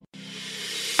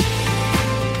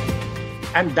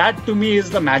And that to me is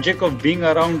the magic of being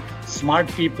around smart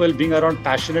people, being around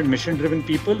passionate, mission-driven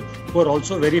people who are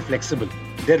also very flexible.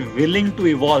 They're willing to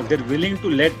evolve. They're willing to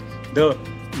let the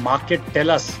market tell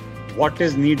us what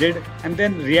is needed and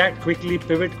then react quickly,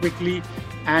 pivot quickly.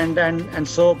 And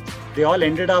so they all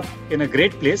ended up in a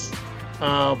great place.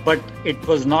 But it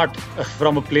was not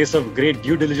from a place of great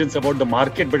due diligence about the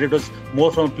market, but it was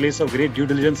more from a place of great due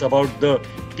diligence about the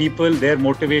people, their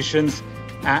motivations,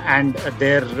 and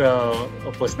their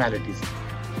personalities.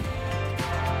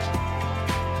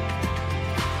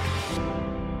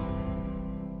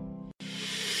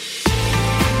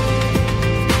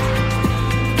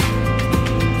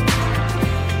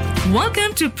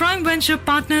 Welcome to Prime Venture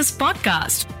Partners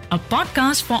Podcast, a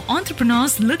podcast for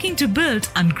entrepreneurs looking to build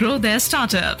and grow their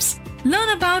startups. Learn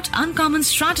about uncommon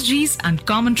strategies and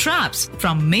common traps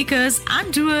from makers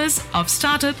and doers of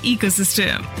startup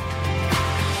ecosystem.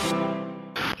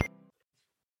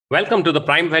 Welcome to the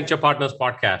Prime Venture Partners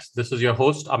Podcast. This is your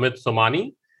host, Amit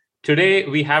Somani. Today,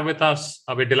 we have with us,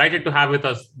 we're delighted to have with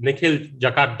us Nikhil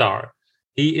Jakatdar.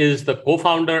 He is the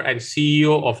co-founder and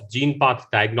CEO of GenePath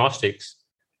Diagnostics.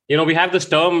 You know, we have this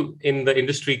term in the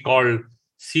industry called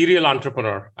serial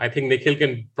entrepreneur. I think Nikhil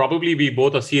can probably be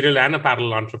both a serial and a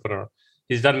parallel entrepreneur.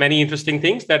 He's done many interesting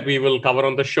things that we will cover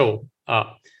on the show.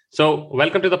 So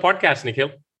welcome to the podcast,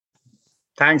 Nikhil.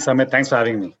 Thanks, Amit. Thanks for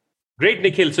having me. Great,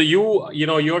 Nikhil. So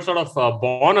you're sort of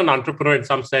born an entrepreneur in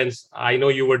some sense. I know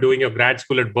you were doing your grad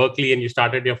school at Berkeley and you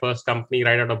started your first company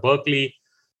right out of Berkeley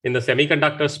in the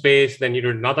semiconductor space. Then you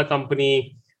did another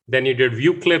company. Then you did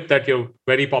ViewClip that you're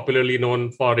very popularly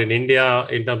known for in India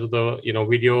in terms of the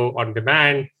video on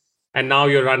demand, and now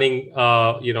you're running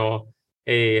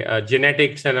a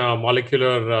genetics and a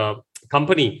molecular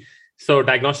company, so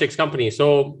diagnostics company.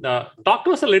 So talk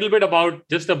to us a little bit about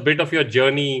just a bit of your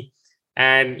journey,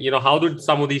 and how did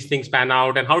some of these things pan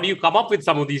out, and how do you come up with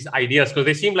some of these ideas, because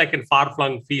they seem like in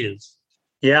far-flung fields.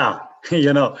 Yeah,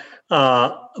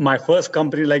 my first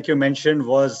company, like you mentioned,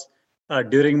 was.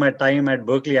 During my time at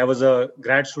Berkeley. I was a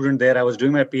grad student there. I was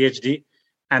doing my PhD,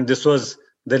 and this was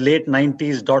the late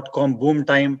 90s .com boom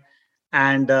time.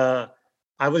 And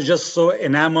I was just so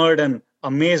enamored and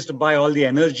amazed by all the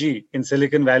energy in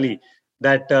Silicon Valley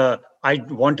that I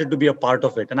wanted to be a part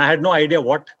of it. And I had no idea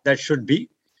what that should be.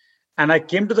 And I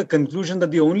came to the conclusion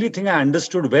that the only thing I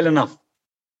understood well enough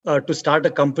to start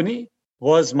a company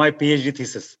was my PhD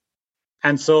thesis.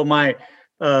 And so my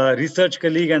research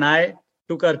colleague and I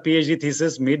took our PhD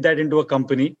thesis, made that into a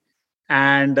company,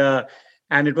 and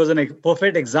it was a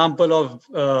perfect example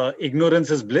of ignorance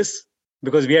is bliss,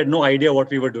 because we had no idea what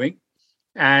we were doing,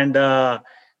 and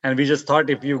we just thought,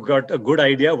 if you got a good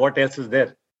idea, what else is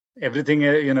there? Everything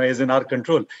is in our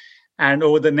control. And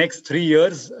over the next 3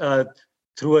 years,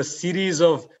 through a series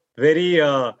of very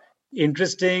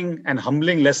interesting and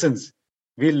humbling lessons,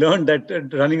 we learned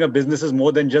that running a business is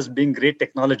more than just being great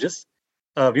technologists.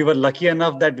 We were lucky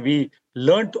enough that we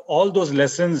learned all those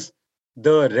lessons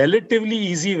the relatively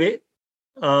easy way,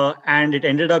 and it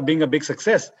ended up being a big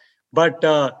success. But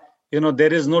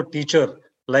there is no teacher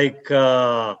like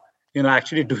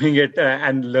actually doing it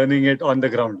and learning it on the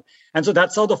ground. And so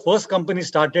that's how the first company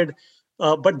started.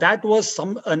 But that was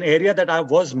an area that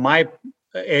was my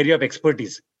area of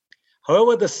expertise.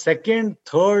 However, the second,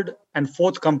 third, and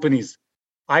fourth companies,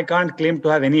 I can't claim to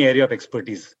have any area of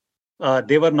expertise.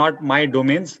 They were not my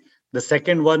domains. The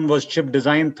second one was chip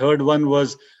design. Third one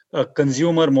was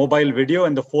consumer mobile video.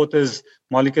 And the fourth is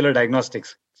molecular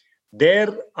diagnostics. There,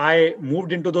 I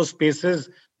moved into those spaces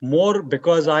more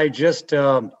because I just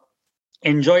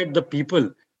enjoyed the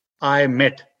people I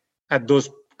met at those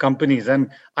companies.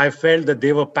 And I felt that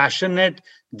they were passionate.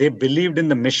 They believed in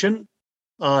the mission.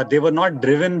 They were not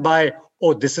driven by,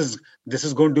 this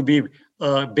is going to be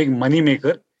a big money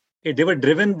maker. They were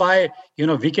driven by,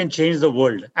 we can change the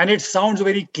world. And it sounds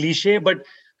very cliche, but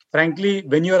frankly,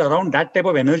 when you're around that type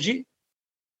of energy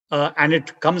and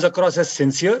it comes across as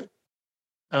sincere,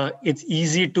 it's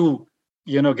easy to,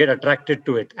 get attracted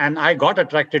to it. And I got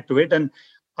attracted to it. And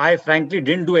I frankly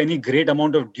didn't do any great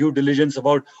amount of due diligence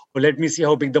about, let me see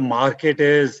how big the market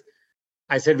is.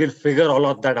 I said, we'll figure all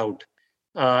of that out.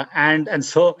 And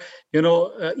so,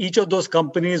 each of those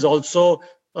companies also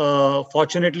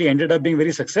fortunately ended up being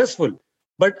very successful.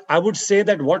 But I would say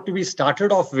that what we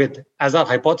started off with as our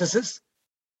hypothesis,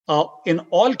 in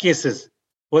all cases,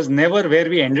 was never where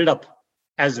we ended up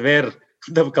as where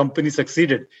the company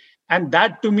succeeded. And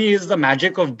that to me is the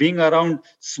magic of being around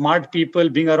smart people,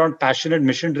 being around passionate,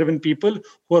 mission-driven people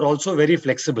who are also very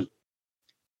flexible.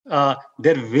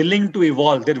 They're willing to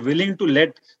evolve. They're willing to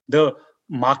let the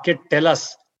market tell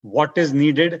us what is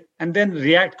needed and then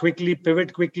react quickly,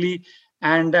 pivot quickly,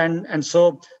 and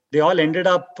so they all ended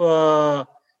up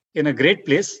in a great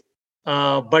place,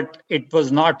 but it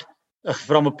was not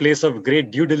from a place of great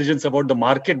due diligence about the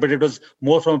market, but it was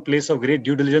more from a place of great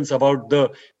due diligence about the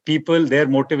people, their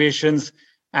motivations,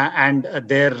 and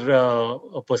their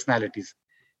personalities.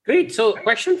 Great. So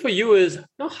question for you is,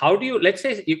 how do you, let's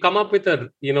say you come up with a,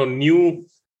 new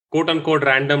quote unquote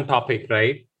random topic,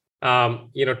 right?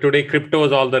 Today crypto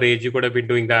is all the rage. You could have been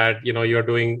doing that. You're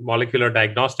doing molecular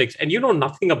diagnostics and you know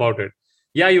nothing about it.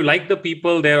 Yeah, you like the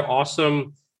people. They're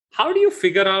awesome. How do you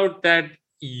figure out that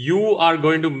you are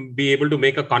going to be able to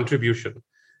make a contribution,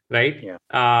 right? Yeah.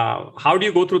 How do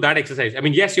you go through that exercise? I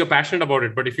mean, yes, you're passionate about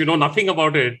it, but if you know nothing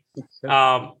about it,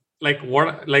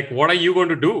 what are you going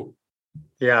to do?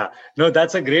 Yeah, no,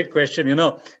 that's a great question.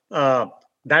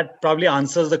 That probably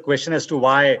answers the question as to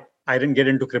why I didn't get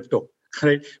into crypto,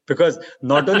 right? Because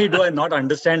not only do I not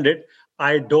understand it,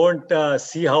 I don't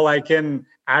see how I can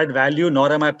add value,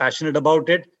 nor am I passionate about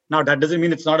it. Now, that doesn't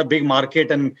mean it's not a big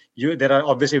market, and there are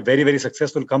obviously very, very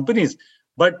successful companies.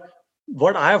 But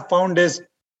what I have found is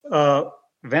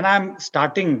when I'm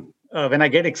starting, when I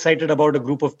get excited about a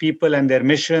group of people and their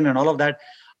mission and all of that,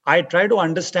 I try to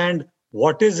understand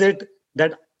what is it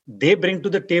that they bring to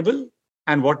the table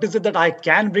and what is it that I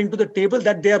can bring to the table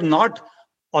that they are not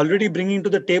already bringing to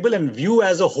the table, and view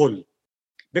as a whole.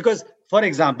 Because, for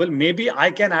example, maybe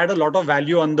I can add a lot of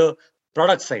value on the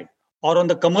product side or on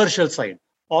the commercial side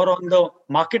or on the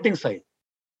marketing side,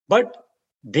 but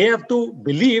they have to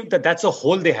believe that that's a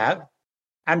whole they have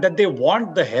and that they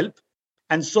want the help.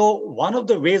 And so one of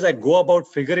the ways I go about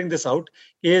figuring this out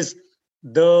is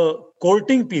the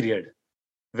courting period.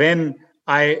 When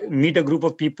I meet a group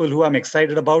of people who I'm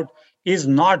excited about, is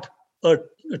not a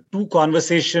two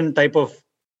conversation type of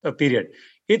a period.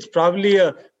 It's probably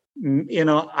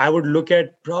I would look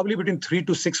at probably between 3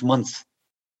 to 6 months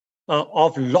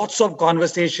of lots of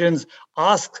conversations,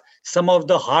 ask some of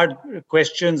the hard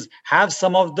questions, have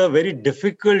some of the very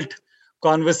difficult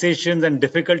conversations, and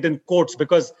difficult in quotes,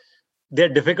 because they're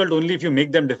difficult only if you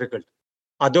make them difficult.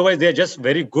 Otherwise, they're just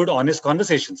very good, honest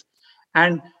conversations.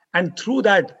 And through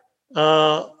that,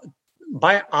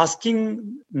 by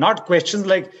asking not questions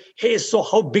like, hey, so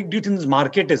how big do you think this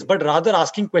market is? But rather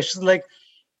asking questions like,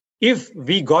 if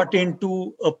we got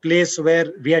into a place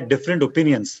where we had different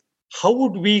opinions, how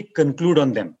would we conclude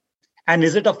on them? And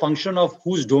is it a function of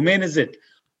whose domain is it?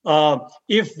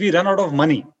 If we run out of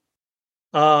money,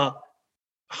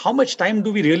 how much time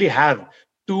do we really have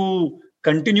to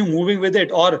continue moving with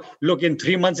it? Or look, in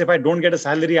 3 months, if I don't get a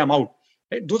salary, I'm out.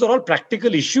 Those are all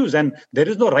practical issues, and there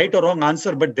is no right or wrong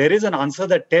answer, but there is an answer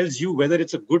that tells you whether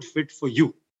it's a good fit for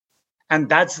you. And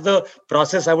that's the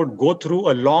process I would go through: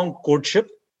 a long courtship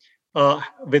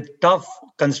with tough,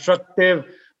 constructive,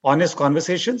 honest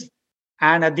conversations.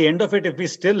 And at the end of it, if we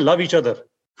still love each other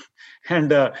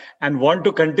and want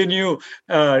to continue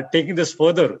taking this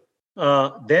further,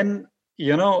 then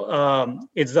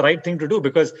it's the right thing to do,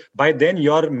 because by then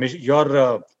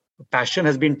your passion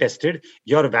has been tested,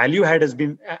 your value add has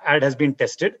been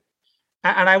tested.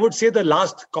 And I would say the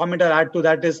last comment I'll add to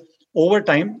that is, over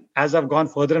time, as I've gone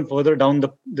further and further down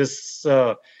this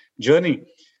journey,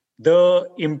 the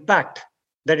impact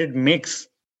that it makes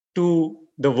to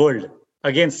the world,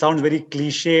 again, sounds very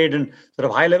cliched and sort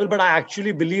of high level, but I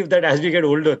actually believe that as we get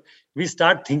older, we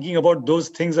start thinking about those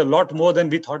things a lot more than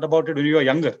we thought about it when we were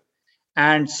younger.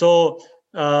 And so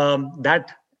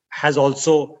that has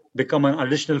also become an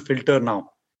additional filter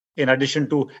now. In addition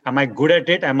to, am I good at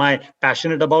it? Am I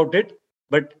passionate about it?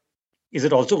 But is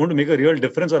it also going to make a real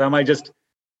difference, or am I just,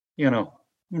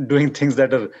 doing things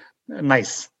that are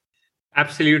nice?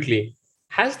 Absolutely.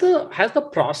 Has the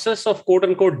process of quote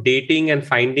unquote dating and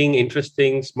finding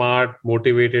interesting, smart,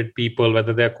 motivated people,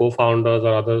 whether they're co-founders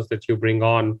or others that you bring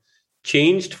on,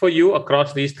 changed for you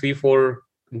across these 3-4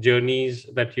 journeys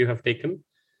that you have taken?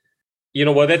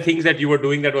 Were there things that you were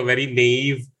doing that were very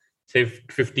naive, say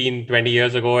 15, 20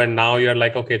 years ago, and now you're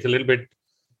like, okay, it's a little bit,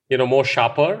 more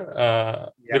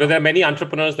sharper? There are many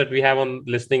entrepreneurs that we have on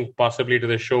listening possibly to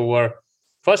the show who are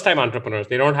first-time entrepreneurs.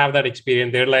 They don't have that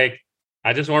experience. They're like,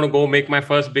 I just want to go make my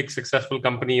first big successful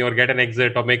company or get an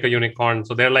exit or make a unicorn.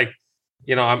 So they're like,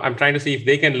 I'm trying to see if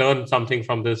they can learn something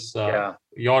from this,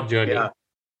 your journey. Yeah.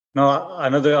 No,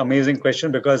 another amazing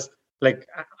question, because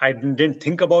I didn't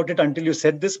think about it until you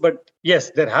said this, but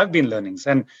yes, there have been learnings.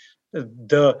 And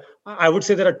I would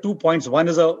say there are 2 points. One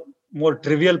is a more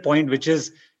trivial point, which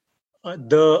is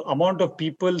the amount of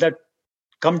people that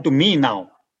come to me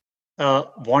now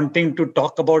wanting to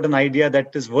talk about an idea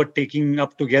that is worth taking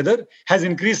up together has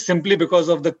increased simply because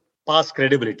of the past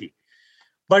credibility.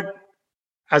 But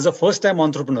as a first-time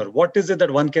entrepreneur, what is it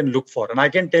that one can look for? And I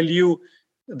can tell you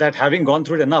that having gone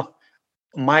through it enough,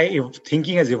 my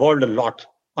thinking has evolved a lot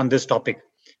on this topic.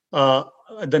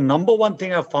 The number one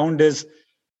thing I've found is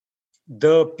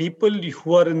the people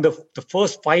who are in the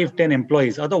first 5-10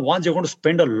 employees are the ones you're going to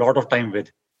spend a lot of time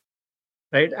with,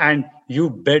 right? And you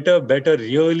better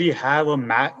really have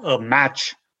a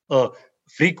match, a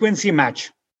frequency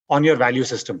match on your value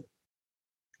system.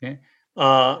 Okay,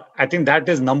 I think that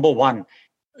is number one.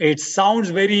 It sounds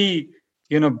very,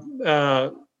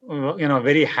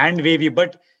 very hand wavy,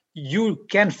 but you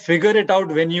can figure it out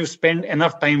when you spend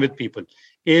enough time with people.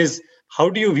 Is how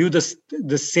do you view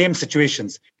the same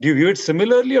situations? Do you view it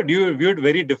similarly or do you view it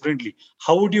very differently?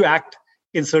 How would you act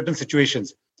in certain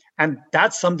situations? And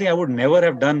that's something I would never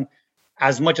have done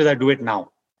as much as I do it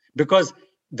now. Because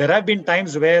there have been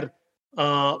times where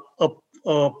a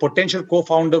potential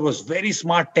co-founder was very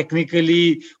smart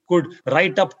technically, could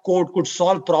write up code, could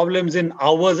solve problems in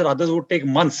hours that others would take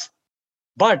months.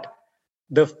 But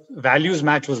the values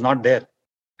match was not there.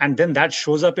 And then that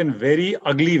shows up in very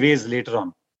ugly ways later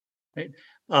on. Right?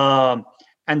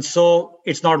 And so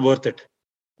it's not worth it.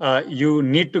 You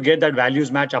need to get that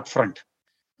values match upfront.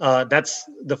 That's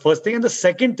the first thing. And the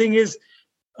second thing is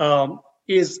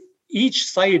each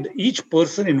side, each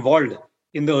person involved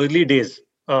in the early days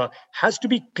has to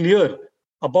be clear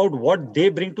about what they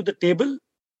bring to the table,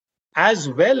 as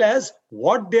well as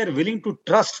what they're willing to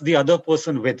trust the other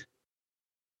person with.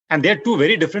 And they're two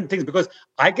very different things, because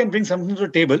I can bring something to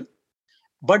the table,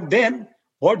 but then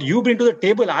what you bring to the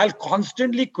table, I'll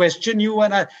constantly question you.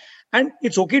 And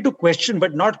it's okay to question,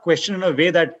 but not question in a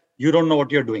way that you don't know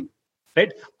what you're doing,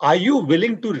 right? Are you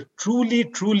willing to truly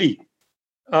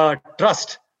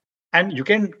trust? And you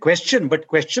can question, but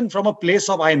question from a place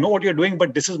of, I know what you're doing,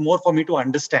 but this is more for me to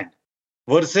understand,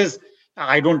 versus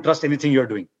I don't trust anything you're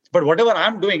doing, but whatever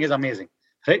I'm doing is amazing,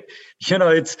 right?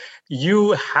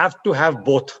 You have to have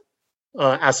both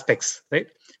aspects, right?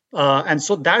 And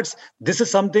so this is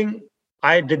something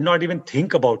I did not even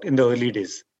think about in the early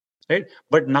days, right?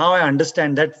 But now I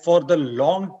understand that for the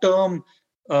long-term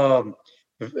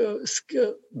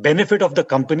benefit of the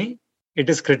company, it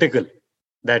is critical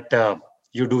that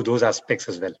you do those aspects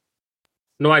as well.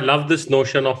 No, I love this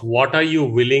notion of what are you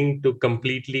willing to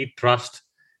completely trust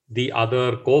the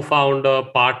other co-founder,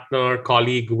 partner,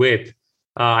 colleague with.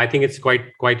 I think it's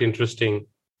quite interesting.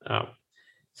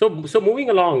 So moving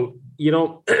along,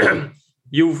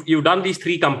 you've done these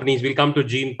 3 companies. We'll come to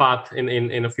GenePath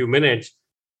in a few minutes.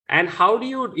 And how do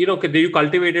you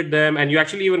cultivated them, and you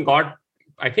actually even got,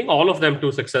 I think, all of them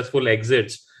to successful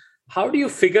exits. How do you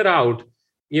figure out,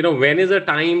 when is a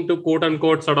time to quote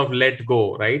unquote sort of let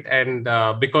go, right? And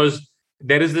because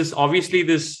there is this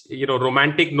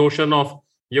romantic notion of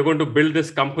you're going to build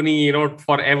this company,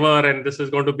 forever, and this is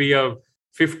going to be a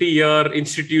 50-year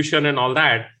institution and all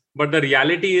that. But the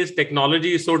reality is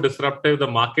technology is so disruptive, the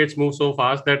markets move so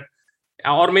fast that,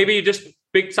 or maybe you just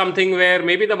picked something where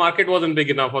maybe the market wasn't big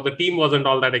enough or the team wasn't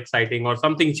all that exciting or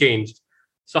something changed.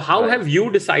 So how have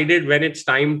you decided when it's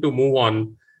time to move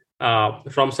on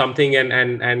from something,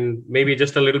 and maybe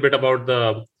just a little bit about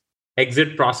the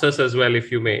exit process as well,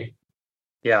 if you may?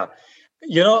 Yeah.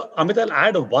 Amit, I'll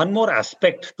add one more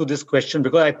aspect to this question,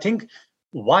 because I think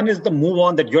one is the move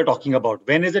on that you're talking about.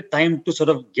 When is it time to sort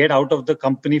of get out of the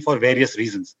company for various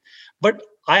reasons? But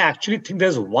I actually think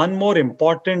there's one more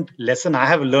important lesson I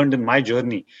have learned in my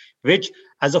journey, which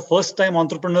as a first-time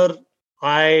entrepreneur,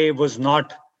 I was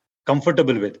not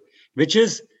comfortable with, which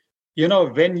is,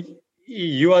 when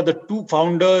you are the 2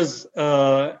 founders,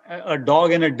 a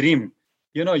dog and a dream,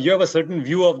 you have a certain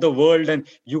view of the world and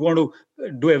you want to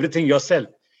do everything yourself.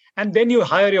 And then you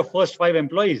hire your first 5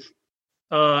 employees.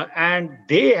 And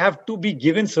they have to be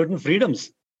given certain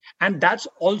freedoms. And that's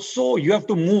also, you have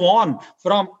to move on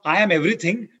from I am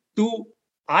everything to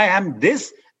I am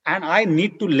this and I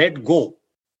need to let go,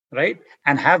 right?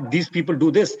 And have these people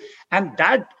do this. And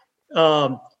that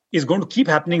is going to keep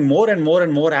happening more and more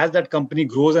and more as that company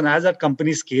grows and as that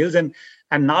company scales. And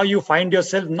now you find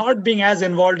yourself not being as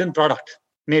involved in product,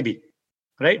 maybe,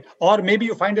 right? Or maybe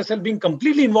you find yourself being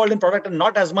completely involved in product and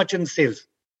not as much in sales,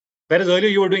 whereas earlier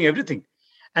you were doing everything.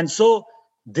 And so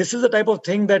this is the type of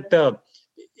thing that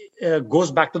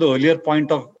goes back to the earlier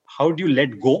point of how do you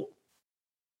let go,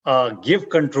 give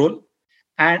control.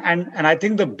 And I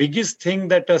think the biggest thing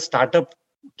that a startup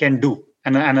can do,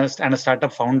 and a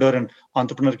startup founder and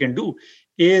entrepreneur can do,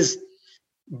 is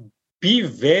be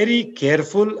very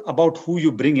careful about who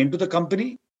you bring into the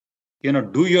company.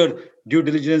 Do your due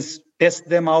diligence, test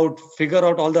them out, figure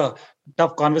out all the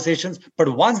tough conversations. But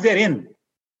once they're in,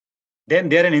 then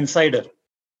they're an insider.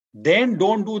 Then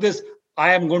don't do this,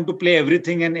 I am going to play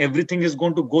everything and everything is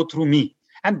going to go through me.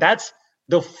 And that's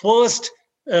the first,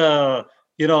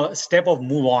 step of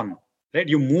move on, right?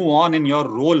 You move on in your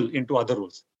role into other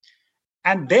roles.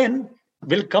 And then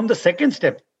will come the second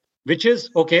step, which is,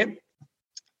 okay,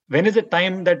 when is it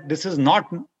time that this is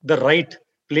not the right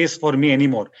place for me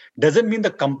anymore? Doesn't mean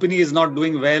the company is not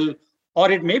doing well,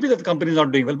 or it may be that the company is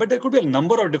not doing well, but there could be a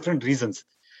number of different reasons.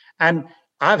 And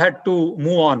I've had to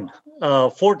move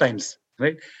on 4 times,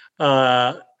 right?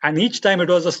 And each time it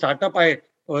was a startup I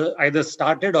either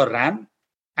started or ran,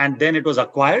 and then it was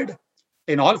acquired.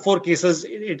 In all 4 cases,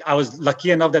 I was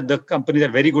lucky enough that the companies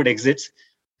had very good exits.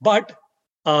 But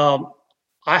I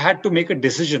had to make a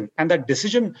decision, and that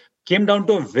decision came down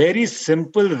to a very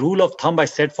simple rule of thumb I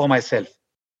set for myself,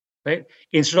 right?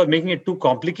 Instead of making it too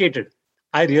complicated,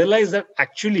 I realized that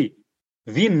actually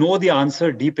we know the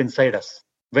answer deep inside us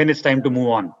when it's time to move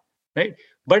on, right?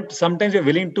 But sometimes we're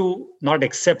willing to not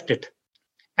accept it.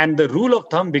 And the rule of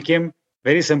thumb became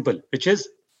very simple, which is,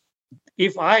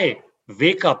 if I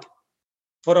wake up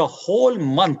for a whole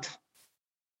month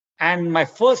and my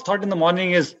first thought in the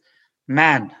morning is,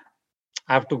 man,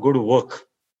 I have to go to work,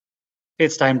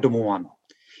 it's time to move on.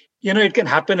 It can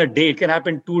happen a day, it can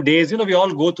happen 2 days. We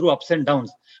all go through ups and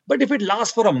downs. But if it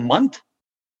lasts for a month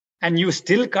and you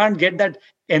still can't get that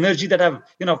energy that I've,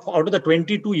 out of the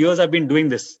 22 years I've been doing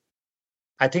this,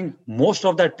 I think most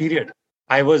of that period,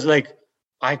 I was like,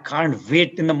 I can't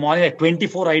wait in the morning. Like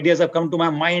 24 ideas have come to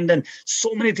my mind and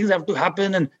so many things have to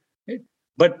happen.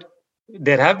 But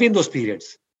there have been those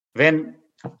periods when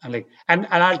I'm like,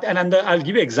 I'll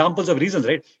give you examples of reasons,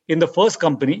 right? In the first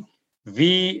company,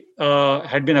 we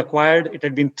had been acquired. It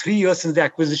had been 3 years since the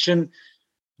acquisition.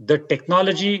 The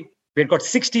technology, we had got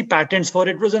 60 patents for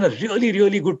it. It was in a really,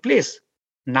 really good place.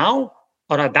 Now,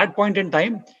 or at that point in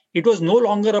time, it was no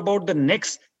longer about the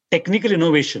next technical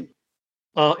innovation.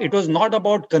 It was not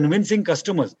about convincing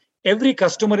customers. Every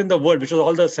customer in the world, which was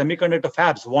all the semiconductor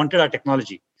fabs, wanted our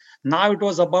technology. Now it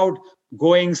was about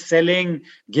going, selling,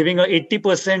 giving a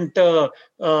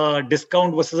 80%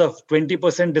 discount versus a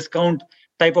 20% discount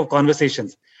type of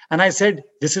conversations. And I said,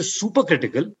 this is super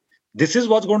critical. This is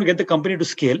what's going to get the company to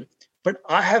scale. But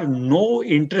I have no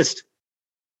interest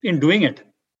in doing it.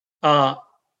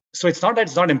 So it's not that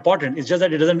it's not important. It's just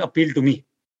that it doesn't appeal to me.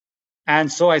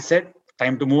 And so I said,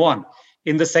 time to move on.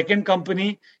 In the second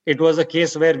company, it was a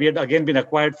case where we had again been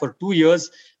acquired for 2 years.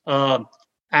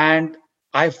 And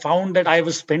I found that I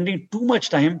was spending too much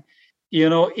time,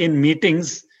 in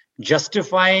meetings,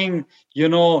 justifying,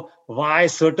 why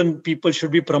certain people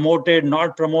should be promoted,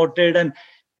 not promoted. And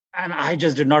I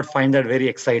just did not find that very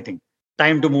exciting.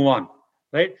 Time to move on,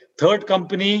 right? Third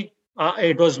company,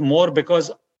 it was more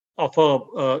because of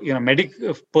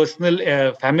a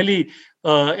personal family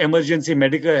emergency,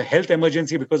 medical health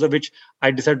emergency, because of which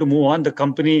I decided to move on. The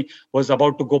company was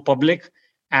about to go public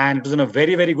and it was in a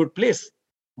very, very good place.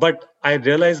 But I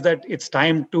realized that it's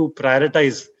time to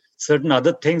prioritize certain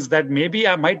other things that maybe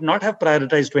I might not have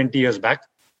prioritized 20 years back.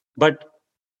 But,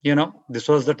 this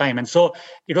was the time. And so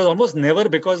it was almost never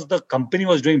because the company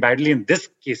was doing badly in this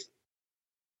case.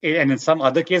 And in some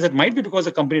other case, it might be because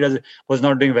the company was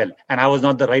not doing well. And I was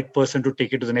not the right person to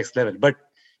take it to the next level. But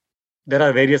there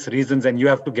are various reasons and you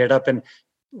have to get up and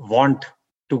want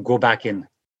to go back in.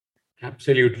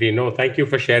 Absolutely. No, thank you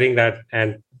for sharing that.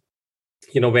 And,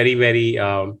 very, very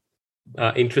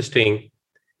interesting.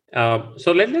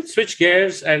 So let's switch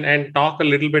gears and talk a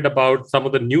little bit about some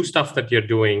of the new stuff that you're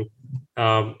doing.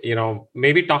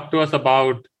 Maybe talk to us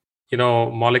about,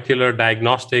 molecular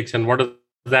diagnostics and what does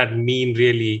that mean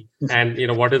really? And,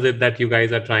 what is it that you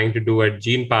guys are trying to do at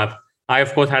GenePath? I,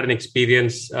 of course, had an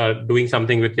experience doing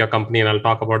something with your company, and I'll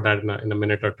talk about that in a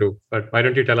minute or two. But why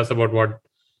don't you tell us about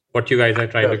what you guys are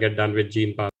trying to get done with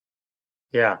GenePath?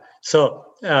 Yeah. So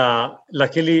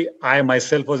luckily, I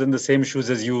myself was in the same shoes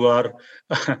as you are,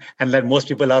 and that most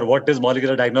people are. What is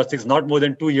molecular diagnostics? Not more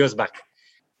than 2 years back.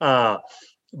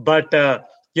 But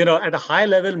at a high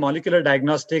level, molecular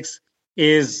diagnostics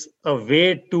is a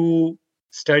way to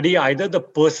study either the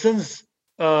person's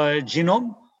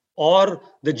genome or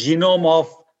the genome of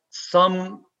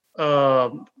some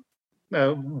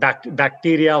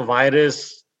bacteria,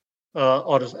 virus,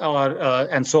 or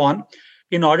and so on,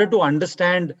 in order to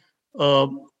understand a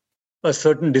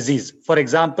certain disease. For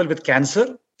example, with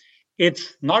cancer,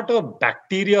 it's not a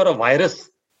bacteria or a virus.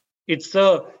 It's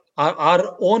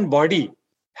our own body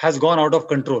has gone out of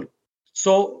control.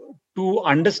 So to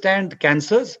understand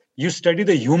cancers, you study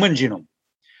the human genome.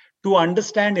 To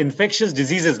understand infectious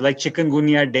diseases like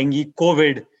chikungunya, dengue,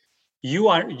 COVID,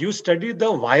 you study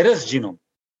the virus genome,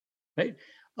 right?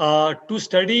 to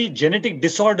study genetic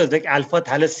disorders like alpha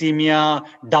thalassemia,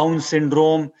 Down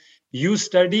syndrome. You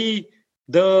study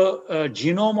the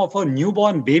genome of a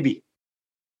newborn baby,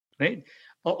 right?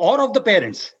 Or of the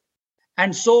parents.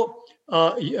 And so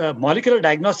molecular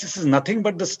diagnostics is nothing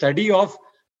but the study of,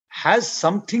 has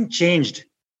something changed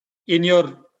in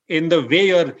the way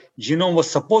your genome was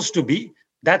supposed to be,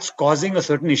 that's causing a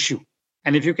certain issue.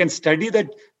 And if you can study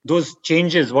those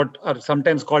changes, what are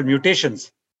sometimes called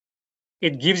mutations,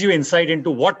 it gives you insight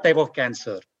into what type of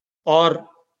cancer or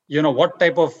what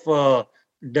type of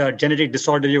the genetic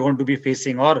disorder you're going to be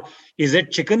facing, or is it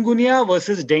chikungunya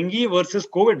versus dengue versus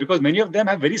COVID, because many of them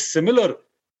have very similar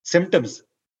symptoms.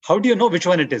 How do you know which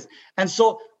one it is? And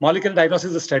so molecular diagnosis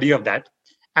is a study of that,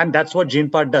 and that's what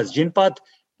GenePath does. GenePath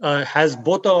has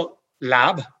both a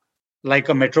lab, like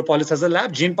a Metropolis has a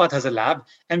lab, GenePath has a lab,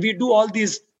 and we do all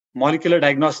these molecular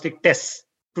diagnostic tests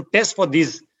to test for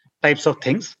these types of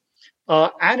things.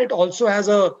 And it also has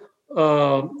a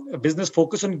business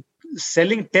focus on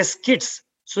selling test kits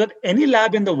so that any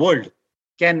lab in the world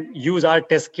can use our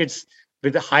test kits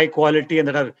with a high quality and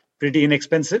that are pretty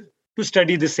inexpensive to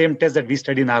study the same test that we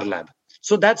study in our lab.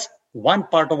 So that's one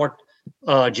part of what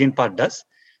GenePath does.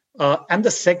 And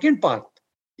the second part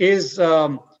is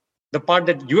the part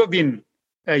that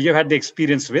you had the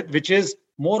experience with, which is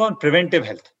more on preventive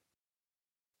health.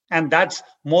 And that's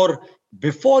more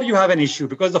before you have an issue,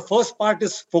 because the first part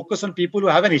is focused on people who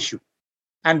have an issue,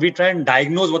 and we try and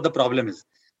diagnose what the problem is.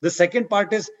 The second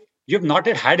part is you have not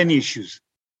yet had any issues,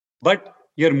 but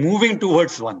you're moving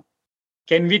towards one.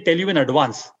 Can we tell you in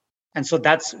advance? And so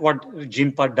that's what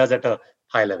GenePath does at a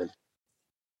high level.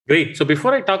 Great. So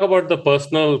before I talk about the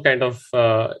personal kind of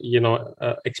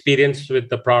experience with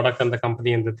the product and the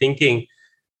company and the thinking,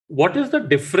 what is the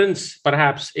difference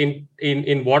perhaps in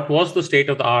what was the state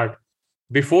of the art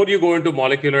before you go into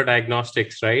molecular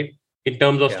diagnostics, right? In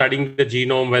terms of studying the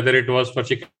genome, whether it was for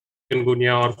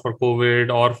chikungunya or for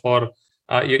COVID or for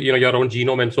your own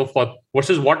genome and so forth,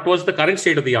 versus what was the current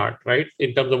state of the art, right?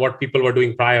 In terms of what people were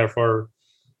doing prior for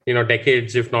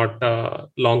decades, if not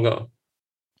longer.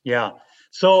 Yeah.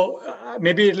 So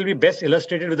maybe it'll be best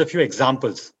illustrated with a few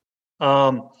examples.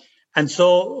 And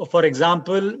so, for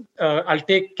example, I'll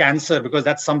take cancer because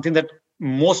that's something that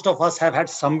most of us have had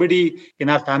somebody in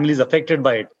our families affected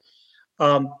by it.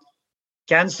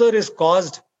 Cancer is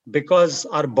caused because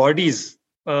our bodies,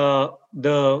 they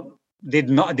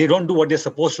don't do what they're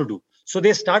supposed to do. So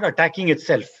they start attacking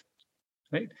itself,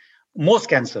 right? Most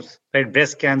cancers, right?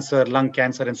 Breast cancer, lung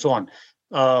cancer, and so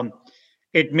on.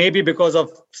 It may be because of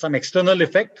some external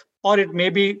effect, or it may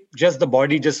be just the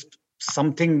body, just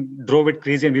something drove it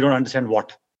crazy and we don't understand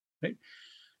what. Right?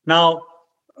 Now,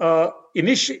 for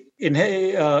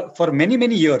many,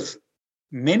 many years,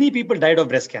 many people died of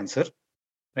breast cancer,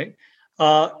 right?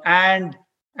 And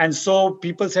so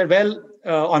people said, well,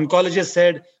 oncologists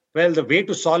said, well, the way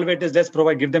to solve it is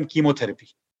give them chemotherapy,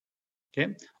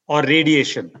 okay, or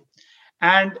radiation.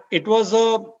 And it was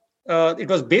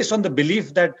based on the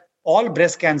belief that all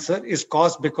breast cancer is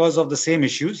caused because of the same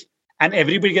issues and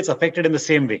everybody gets affected in the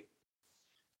same way.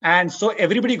 And so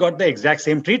everybody got the exact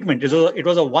same treatment. It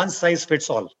was a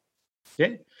one-size-fits-all.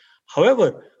 Okay.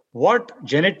 However, what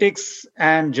genetics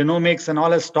and genomics and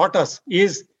all has taught us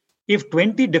is if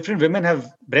 20 different women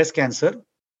have breast cancer,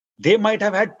 they might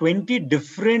have had 20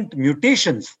 different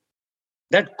mutations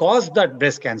that caused that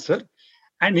breast cancer.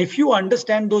 And if you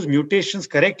understand those mutations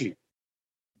correctly,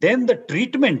 then the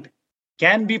treatment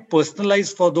can be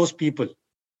personalized for those people.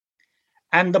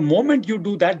 And the moment you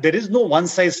do that, there is no one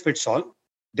size fits all.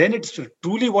 Then it's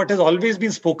truly what has always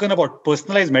been spoken about,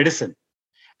 personalized medicine.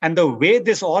 And the way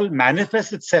this all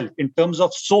manifests itself in terms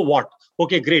of, so what?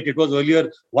 Okay, great. It was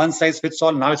earlier one size fits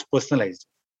all. Now it's personalized.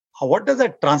 What does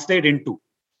that translate into?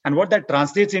 And what that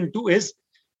translates into is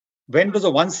when it was a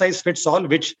one size fits all,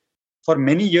 which for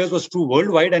many years was true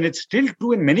worldwide, and it's still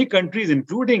true in many countries,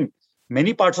 including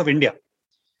many parts of India.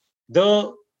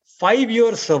 The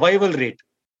 5-year survival rate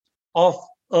of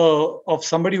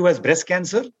somebody who has breast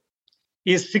cancer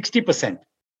is 60%,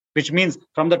 which means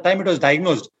from the time it was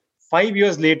diagnosed, 5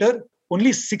 years later,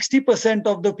 only 60%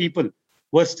 of the people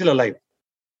were still alive.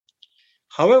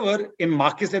 However, in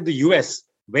markets like the US,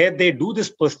 where they do this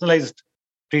personalized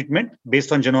treatment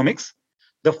based on genomics,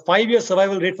 the 5-year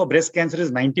survival rate for breast cancer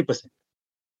is 90%.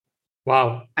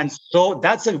 Wow. And so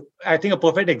that's, I think, a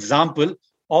perfect example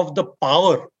of the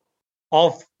power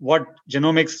of what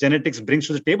genetics brings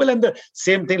to the table. And the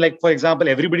same thing, like, for example,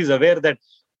 everybody's aware that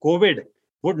COVID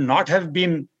would not have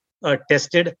been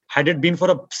tested had it been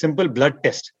for a simple blood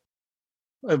test.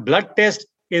 A blood test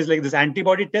is like this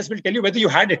antibody test will tell you whether you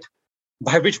had it,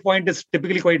 by which point it's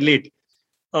typically quite late.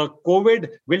 COVID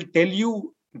will tell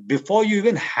you before you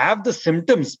even have the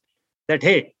symptoms that,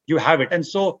 hey, you have it. And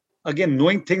so, again,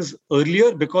 knowing things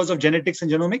earlier because of genetics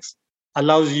and genomics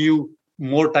allows you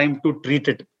more time to treat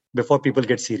it before people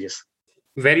get serious.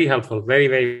 Very helpful. Very,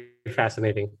 very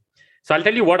fascinating. So I'll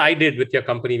tell you what I did with your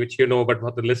company, which you know, but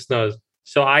for the listeners.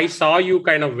 So I saw you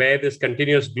kind of wear this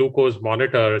continuous glucose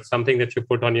monitor. It's something that you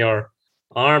put on your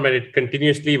arm, and it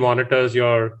continuously monitors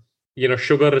your,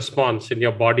 sugar response in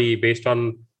your body based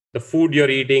on the food you're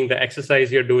eating, the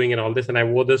exercise you're doing, and all this. And I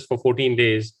wore this for 14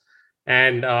 days,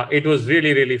 and it was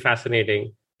really, really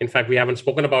fascinating. In fact, we haven't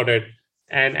spoken about it.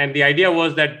 And the idea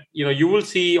was that, you will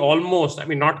see almost,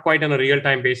 not quite on a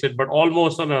real-time basis, but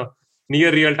almost on a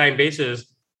near real-time basis,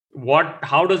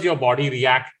 how does your body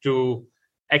react to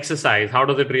exercise? How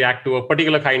does it react to a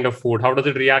particular kind of food? How does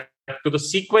it react to the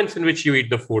sequence in which you eat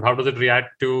the food? How does it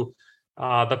react to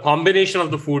the combination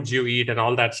of the foods you eat and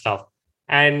all that stuff?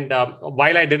 And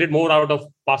while I did it more out of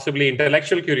possibly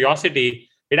intellectual curiosity,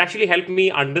 it actually helped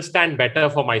me understand better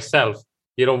for myself,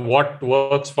 what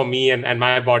works for me and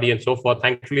my body and so forth.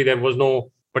 Thankfully, there was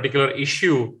no particular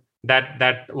issue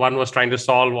that one was trying to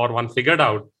solve or one figured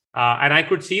out. And I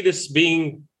could see this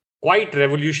being quite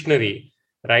revolutionary,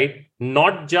 right?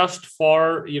 Not just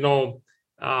for,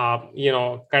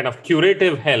 kind of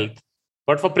curative health,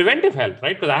 but for preventive health,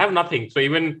 right? Because I have nothing. So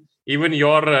even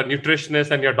your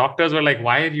nutritionists and your doctors were like,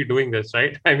 why are you doing this,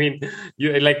 right?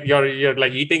 You're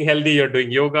like eating healthy, you're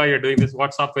doing yoga, you're doing this,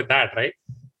 what's up with that, right?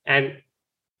 And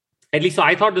at least, so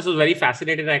I thought this was very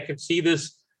fascinating. I could see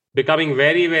this becoming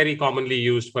very, very commonly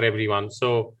used for everyone.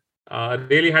 So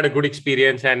really had a good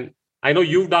experience. And I know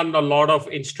you've done a lot of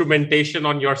instrumentation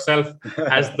on yourself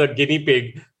as the guinea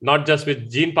pig, not just with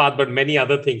GenePath, but many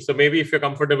other things. So maybe if you're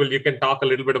comfortable, you can talk a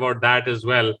little bit about that as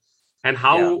well. And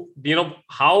how,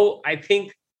 how I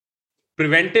think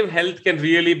preventive health can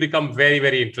really become very,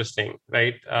 very interesting,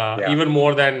 right? Even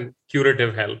more than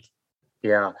curative health.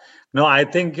 Yeah. No, I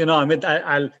think, Amit,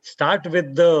 I'll start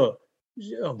with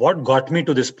what got me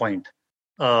to this point.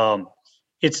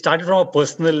 It started from a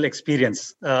personal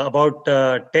experience. About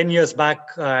 10 years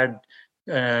back, I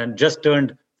had just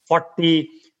turned 40.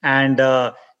 And,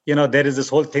 there is this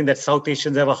whole thing that South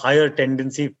Asians have a higher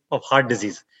tendency of heart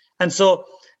disease. And so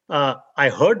I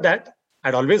heard that.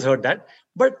 I'd always heard that.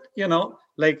 But,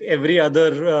 like every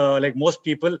other, like most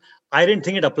people, I didn't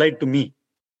think it applied to me.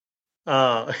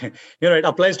 It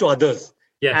applies to others.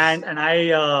 Yes. And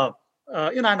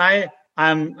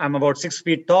I'm about 6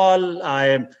 feet tall. I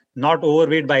am not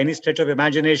overweight by any stretch of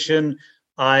imagination.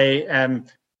 I am,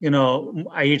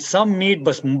 I eat some meat,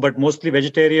 but mostly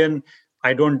vegetarian.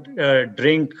 I don't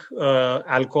drink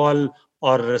alcohol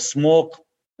or smoke.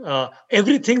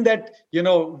 Everything that,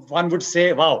 one would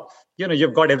say, wow,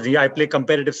 you've got everything. I play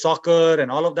competitive soccer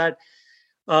and all of that.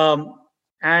 I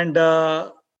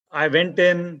went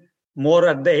in more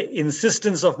at the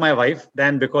insistence of my wife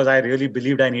than because I really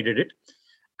believed I needed it.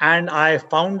 And I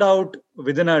found out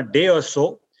within a day or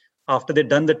so, after they'd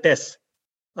done the test,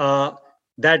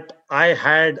 that I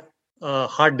had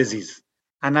heart disease.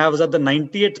 And I was at the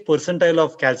 98th percentile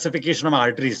of calcification of my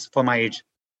arteries for my age.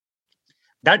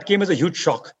 That came as a huge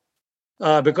shock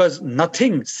because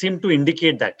nothing seemed to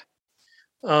indicate that.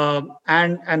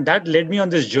 And that led me on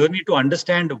this journey to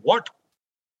understand what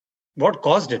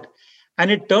caused it. And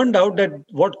it turned out that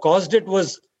what caused it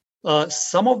was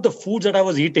some of the foods that I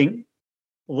was eating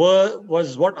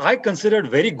was what I considered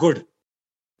very good.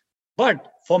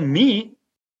 But for me,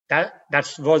 they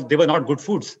were not good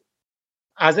foods.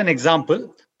 As an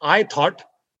example, I thought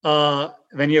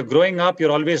when you're growing up,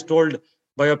 you're always told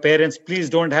by your parents, please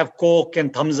don't have Coke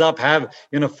and Thumbs Up, have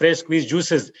fresh squeezed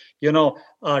juices.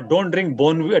 Don't drink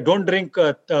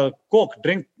Coke,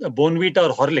 drink Bonvita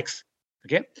or Horlicks.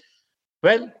 Okay,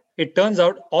 well, it turns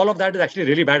out all of that is actually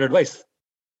really bad advice,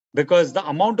 because the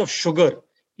amount of sugar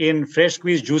in fresh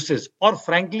squeezed juices, or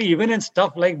frankly, even in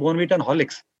stuff like Bonvita and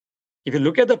Horlicks, if you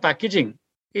look at the packaging,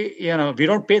 we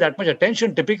don't pay that much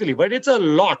attention typically, but it's a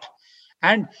lot.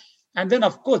 And then,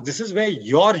 of course, this is where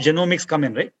your genomics come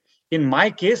in, right? In my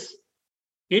case,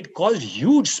 it caused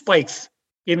huge spikes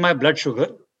in my blood sugar.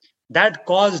 That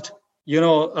caused,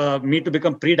 me to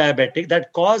become pre-diabetic.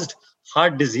 That caused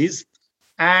heart disease.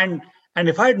 And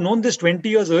if I had known this 20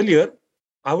 years earlier,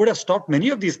 I would have stopped many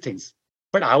of these things.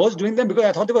 But I was doing them because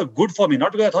I thought they were good for me,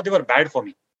 not because I thought they were bad for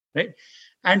me, right?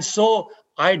 And so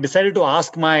I decided to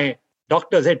ask my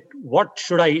doctors, hey, what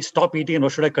should I stop eating and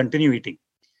what should I continue eating?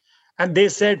 And they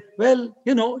said, well,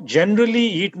 generally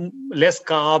eat less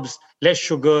carbs, less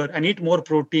sugar, and eat more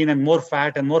protein and more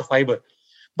fat and more fiber.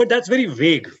 But that's very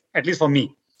vague, at least for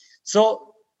me.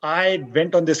 So I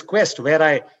went on this quest where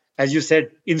I as you said,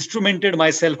 instrumented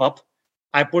myself up.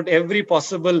 I put every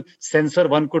possible sensor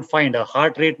one could find, a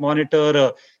heart rate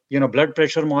monitor, a blood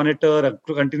pressure monitor,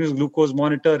 a continuous glucose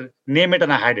monitor, name it,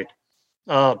 and I had it.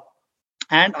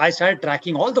 And I started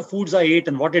tracking all the foods I ate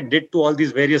and what it did to all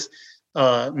these various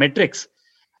metrics.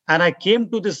 And I came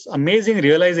to this amazing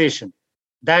realization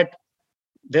that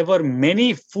there were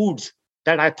many foods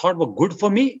that I thought were good for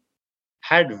me,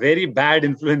 had very bad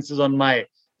influences on my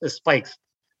spikes.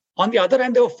 On the other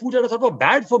hand, there were foods that I thought were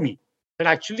bad for me that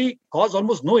actually caused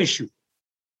almost no issue.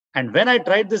 And when I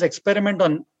tried this experiment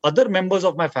on other members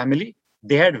of my family,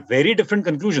 they had very different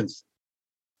conclusions.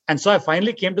 And so I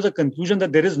finally came to the conclusion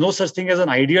that there is no such thing as an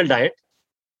ideal diet.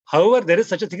 However, there is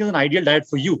such a thing as an ideal diet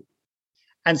for you.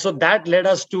 And so that led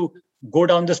us to go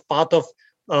down this path of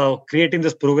creating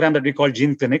this program that we call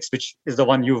Gene Clinics, which is the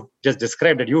one you just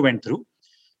described that you went through,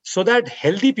 so that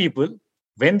healthy people,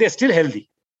 when they're still healthy,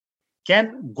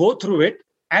 can go through it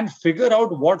and figure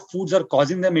out what foods are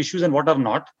causing them issues and what are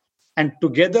not. And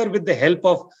together with the help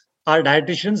of our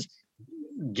dietitians,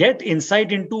 get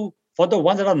insight into, for the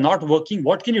ones that are not working,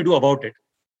 what can you do about it?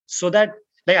 So that,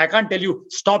 like, I can't tell you,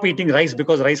 stop eating rice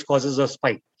because rice causes a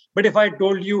spike. But if I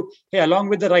told you, hey, along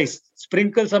with the rice,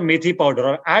 sprinkle some methi powder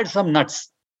or add some nuts,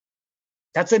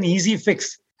 that's an easy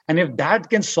fix. And if that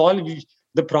can solve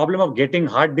the problem of getting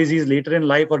heart disease later in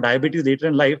life or diabetes later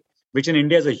in life, which in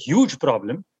India is a huge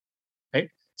problem, right?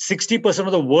 60%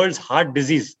 of the world's heart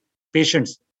disease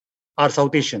patients are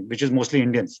South Asian, which is mostly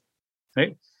Indians,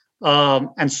 right?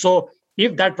 And so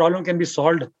if that problem can be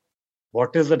solved,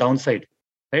 what is the downside,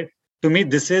 right? To me,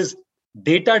 this is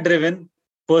data-driven,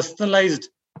 personalized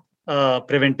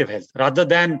preventive health, rather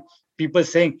than people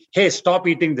saying, hey, stop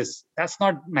eating this. That's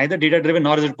not neither data-driven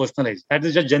nor is it personalized. That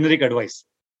is just generic advice.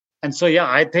 And so,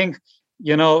 yeah, I think,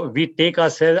 we take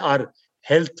our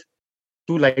health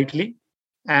too lightly.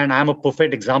 And I'm a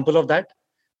perfect example of that.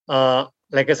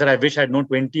 Like I said, I wish I'd known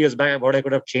 20 years back what I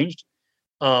could have changed.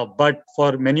 But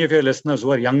for many of your listeners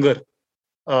who are younger,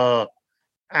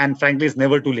 and frankly, it's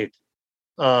never too late.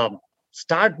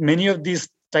 Start many of these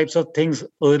types of things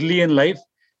early in life,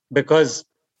 because,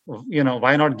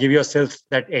 why not give yourself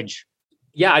that edge?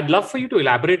 Yeah, I'd love for you to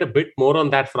elaborate a bit more on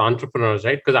that for entrepreneurs,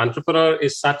 right? Because entrepreneur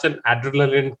is such an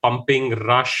adrenaline pumping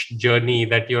rush journey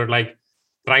that you're like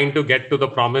trying to get to the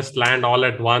promised land all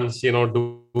at once,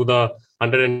 do the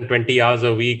 120 hours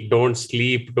a week, don't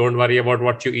sleep, don't worry about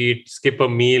what you eat, skip a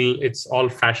meal. It's all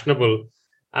fashionable.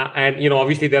 And,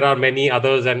 obviously there are many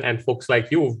others and folks like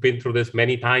you who've been through this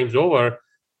many times over,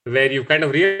 where you kind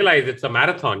of realize it's a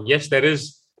marathon. Yes,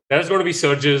 there's going to be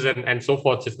surges and so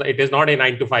forth. It is not a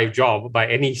 9-to-5 job by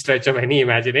any stretch of any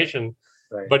imagination.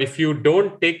 Right. But if you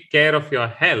don't take care of your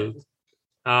health,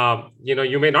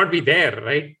 you may not be there,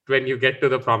 right, when you get to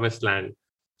the promised land.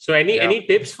 So any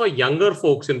tips for younger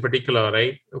folks in particular,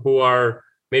 right, who are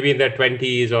maybe in their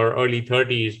 20s or early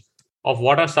 30s, of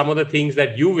what are some of the things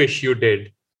that you wish you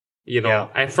did,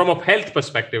 and from a health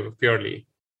perspective purely?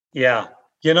 Yeah.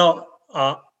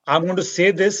 I'm going to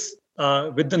say this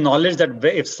with the knowledge that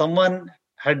if someone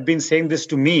had been saying this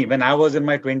to me when I was in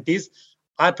my 20s,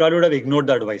 I probably would have ignored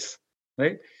the advice,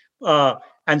 right?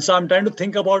 And so I'm trying to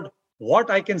think about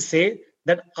what I can say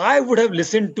that I would have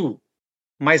listened to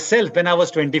myself when I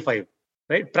was 25,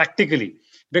 right? Practically.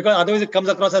 Because otherwise it comes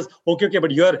across as, okay,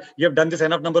 but you have done this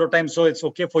enough number of times, so it's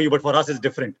okay for you, but for us it's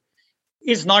different.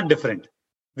 It's not different.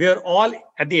 We are all,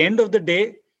 at the end of the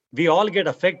day, we all get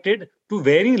affected to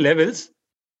varying levels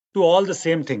to all the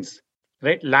same things,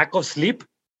 right? Lack of sleep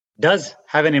does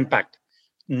have an impact.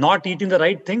 Not eating the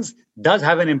right things does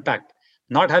have an impact.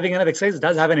 Not having enough exercise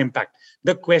does have an impact.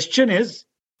 The question is,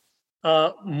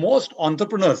 most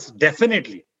entrepreneurs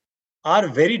definitely are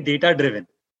very data driven.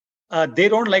 They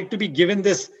don't like to be given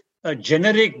this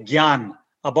generic gyan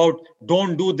about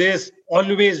don't do this,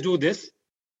 always do this.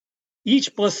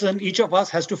 Each person, each of us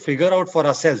has to figure out for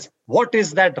ourselves what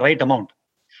is that right amount.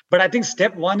 But I think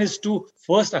step one is to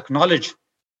first acknowledge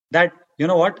that,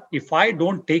 if I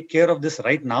don't take care of this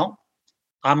right now,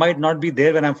 I might not be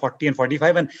there when I'm 40 and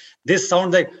 45. And this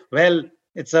sounds like, well,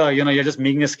 it's you're just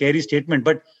making a scary statement.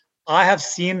 But I have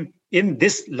seen in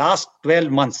this last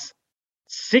 12 months,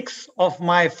 6 of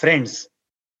my friends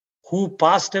who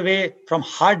passed away from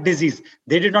heart disease.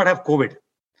 They did not have COVID.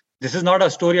 This is not a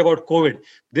story about COVID.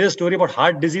 This is a story about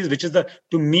heart disease, which is,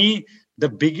 to me, the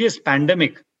biggest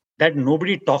pandemic that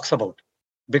nobody talks about,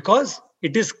 because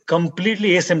it is completely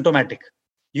asymptomatic.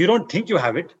 You don't think you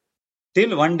have it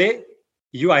till one day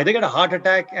you either get a heart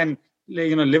attack and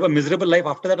live a miserable life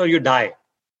after that, or you die.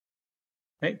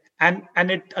 Right? And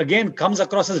it again comes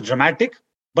across as dramatic,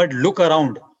 but look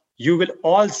around. You will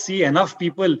all see enough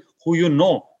people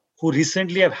who who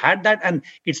recently have had that, and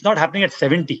it's not happening at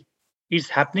 70. It's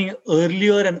happening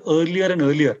earlier and earlier and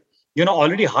earlier.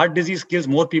 Already heart disease kills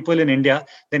more people in India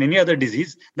than any other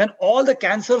disease, than all the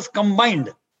cancers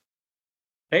combined,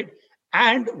 right?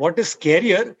 And what is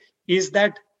scarier is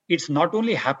that it's not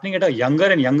only happening at a younger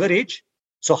and younger age.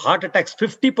 So heart attacks,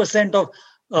 50% of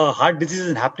heart disease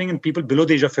is happening in people below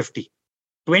the age of 50,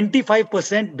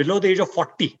 25% below the age of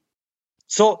 40.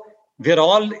 So we're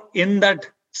all in that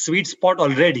sweet spot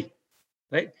already,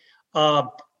 right?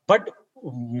 But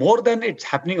more than it's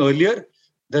happening earlier,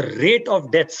 the rate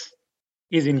of deaths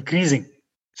is increasing.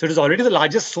 So it is already the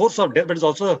largest source of death, but it's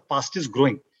also the fastest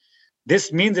growing.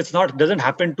 This means doesn't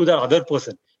happen to the other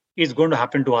person. It's going to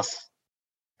happen to us,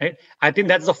 right? I think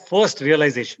that's the first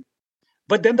realization.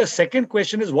 But then the second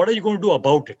question is, what are you going to do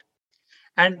about it?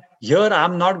 And here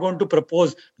I'm not going to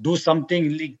propose do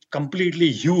something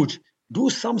completely huge. Do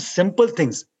some simple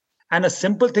things. And a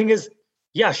simple thing is,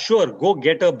 yeah, sure, go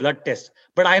get a blood test.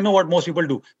 But I know what most people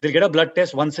do. They'll get a blood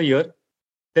test once a year.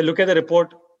 They look at the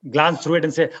report, glance through it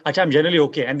and say, Acha, I'm generally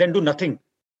okay. And then do nothing.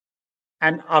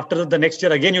 And after the next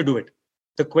year, again, you do it.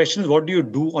 The question is, what do you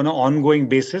do on an ongoing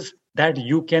basis that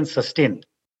you can sustain,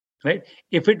 right?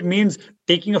 If it means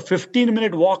taking a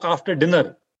 15-minute walk after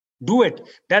dinner, do it.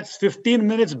 That's 15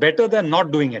 minutes better than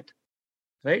not doing it,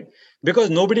 right? Because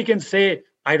nobody can say,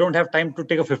 I don't have time to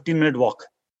take a 15-minute walk,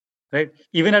 right?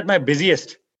 Even at my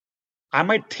busiest, I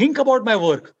might think about my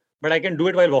work, but I can do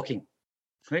it while walking,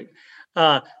 right?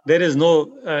 There is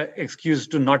no excuse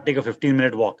to not take a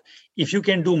 15-minute walk. If you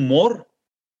can do more,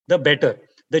 the better.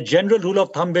 The general rule of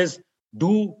thumb is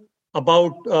do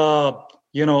about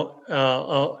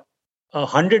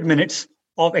 100 minutes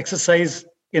of exercise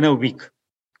in a week.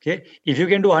 Okay, if you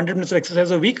can do 100 minutes of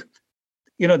exercise a week,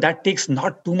 that takes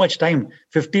not too much time.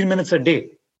 15 minutes a day,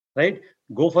 right?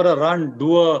 Go for a run,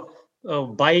 do a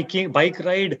bike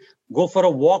ride, go for a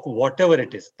walk, whatever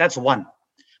it is. That's one.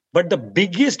 But the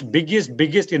biggest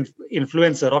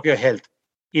influencer of your health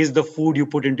is the food you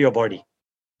put into your body.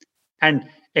 And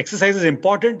exercise is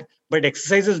important, but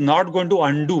exercise is not going to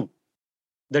undo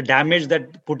the damage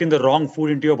that putting the wrong food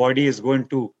into your body is going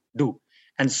to do.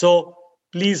 And so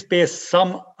please pay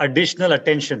some additional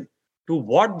attention to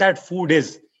what that food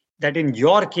is that in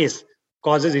your case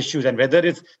causes issues. And whether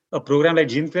it's a program like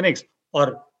Gene Phoenix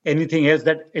or anything else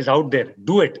that is out there,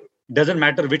 do it. It doesn't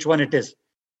matter which one it is.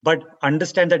 But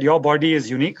understand that your body is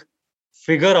unique.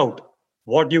 Figure out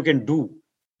what you can do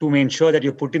to ensure that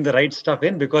you put in the right stuff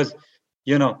in, because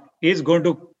it's going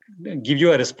to give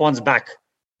you a response back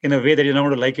in a way that you're not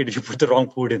going to like it if you put the wrong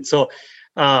food in. So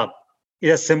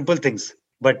it's simple things,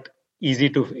 but easy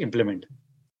to implement.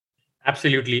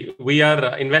 Absolutely. We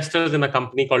are investors in a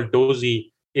company called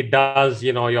Dozy. It does,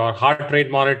 your heart rate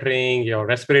monitoring, your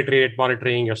respiratory rate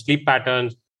monitoring, your sleep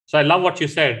patterns. So I love what you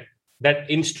said,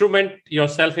 that instrument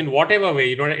yourself in whatever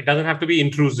way. It doesn't have to be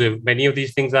intrusive. Many of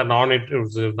these things are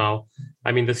non-intrusive now.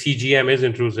 I mean, the CGM is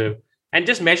intrusive. And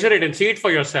just measure it and see it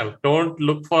for yourself. Don't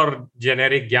look for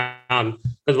generic gyan.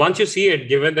 Because once you see it,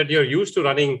 given that you're used to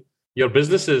running your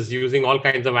businesses using all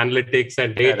kinds of analytics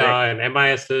and data and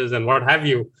MISs and what have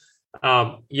you,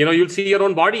 you'll see your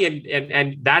own body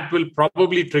and that will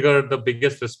probably trigger the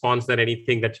biggest response than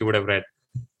anything that you would have read.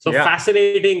 So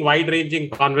fascinating,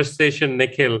 wide-ranging conversation,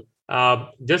 Nikhil.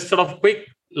 Just sort of quick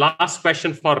last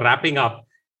question for wrapping up.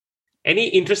 Any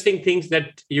interesting things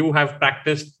that you have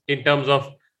practiced in terms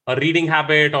of a reading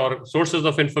habit or sources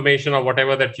of information or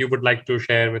whatever that you would like to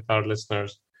share with our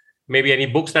listeners? Maybe any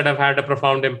books that have had a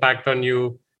profound impact on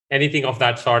you, anything of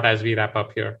that sort as we wrap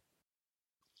up here?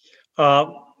 I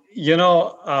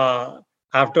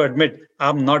have to admit,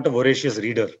 I'm not a voracious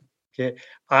reader. Okay,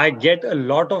 I get a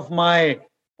lot of my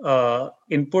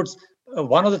inputs.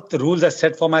 One of the rules I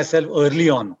set for myself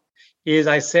early on is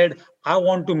I said, I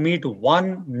want to meet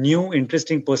one new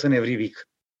interesting person every week.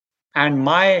 And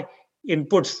my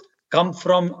inputs come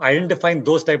from identifying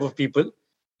those type of people.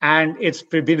 And it's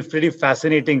been pretty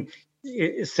fascinating,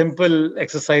 simple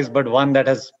exercise, but one that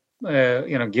has,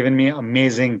 given me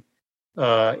amazing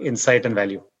insight and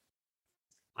value.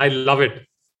 I love it.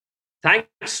 Thanks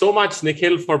so much,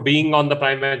 Nikhil, for being on the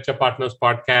Prime Venture Partners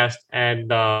podcast, and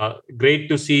great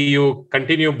to see you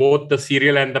continue both the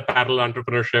serial and the parallel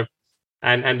entrepreneurship,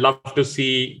 and love to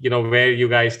see, where you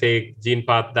guys take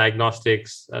GenePath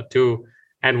Diagnostics to,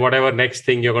 and whatever next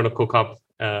thing you're going to cook up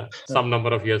some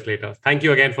number of years later. Thank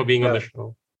you again for being on the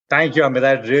show. Thank you, Amit.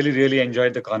 I really, really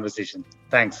enjoyed the conversation.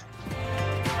 Thanks.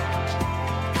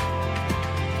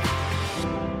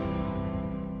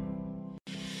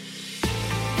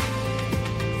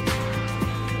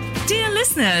 Dear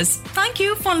Listeners, thank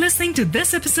you for listening to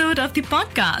this episode of the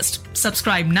podcast.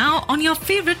 Subscribe now on your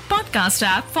favorite podcast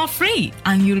app for free,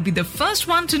 and you'll be the first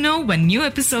one to know when new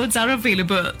episodes are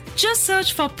available. Just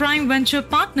search for Prime Venture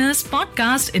Partners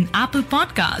Podcast in Apple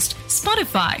Podcast,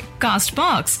 Spotify,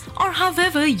 Castbox, or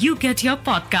however you get your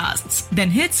podcasts. Then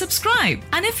hit subscribe.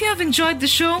 And if you have enjoyed the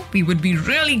show, we would be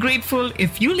really grateful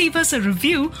if you leave us a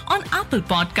review on Apple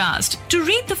Podcast. To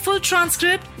read the full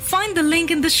transcript, find the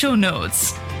link in the show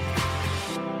notes.